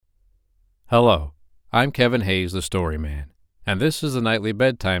Hello, I'm Kevin Hayes, the Story Man, and this is the Nightly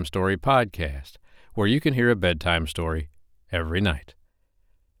Bedtime Story Podcast, where you can hear a bedtime story every night.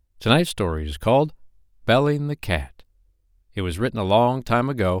 Tonight's story is called Belling the Cat. It was written a long time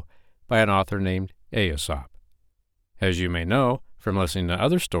ago by an author named Aesop. As you may know from listening to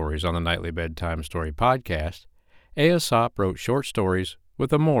other stories on the Nightly Bedtime Story Podcast, Aesop wrote short stories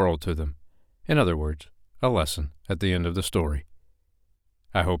with a moral to them. In other words, a lesson at the end of the story.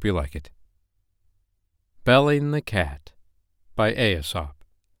 I hope you like it. Belling the Cat by Aesop.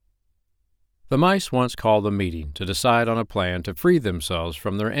 The mice once called a meeting to decide on a plan to free themselves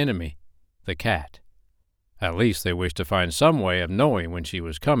from their enemy, the cat. At least they wished to find some way of knowing when she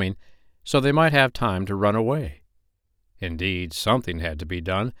was coming, so they might have time to run away. Indeed, something had to be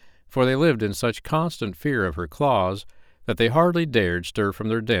done, for they lived in such constant fear of her claws that they hardly dared stir from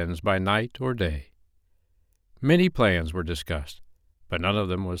their dens by night or day. Many plans were discussed, but none of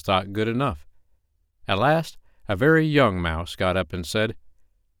them was thought good enough. At last, a very young mouse got up and said,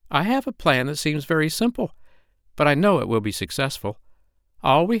 "I have a plan that seems very simple, but I know it will be successful.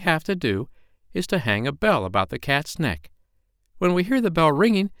 All we have to do is to hang a bell about the cat's neck. When we hear the bell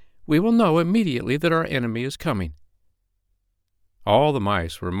ringing, we will know immediately that our enemy is coming." All the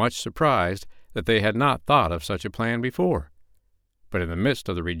mice were much surprised that they had not thought of such a plan before. But in the midst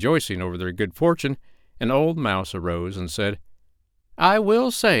of the rejoicing over their good fortune, an old mouse arose and said, "I will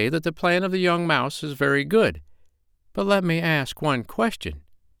say that the plan of the young mouse is very good, but let me ask one question.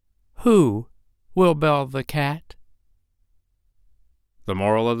 Who will bell the cat?" The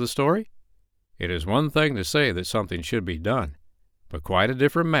moral of the story? It is one thing to say that something should be done, but quite a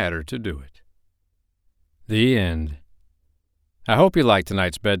different matter to do it. The end. I hope you liked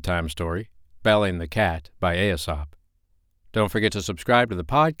tonight's bedtime story, Belling the Cat by Aesop. Don't forget to subscribe to the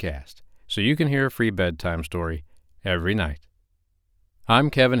podcast so you can hear a free bedtime story every night. I'm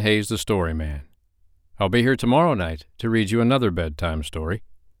Kevin Hayes, the Story Man. I'll be here tomorrow night to read you another bedtime story.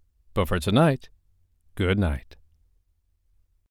 But for tonight, good night.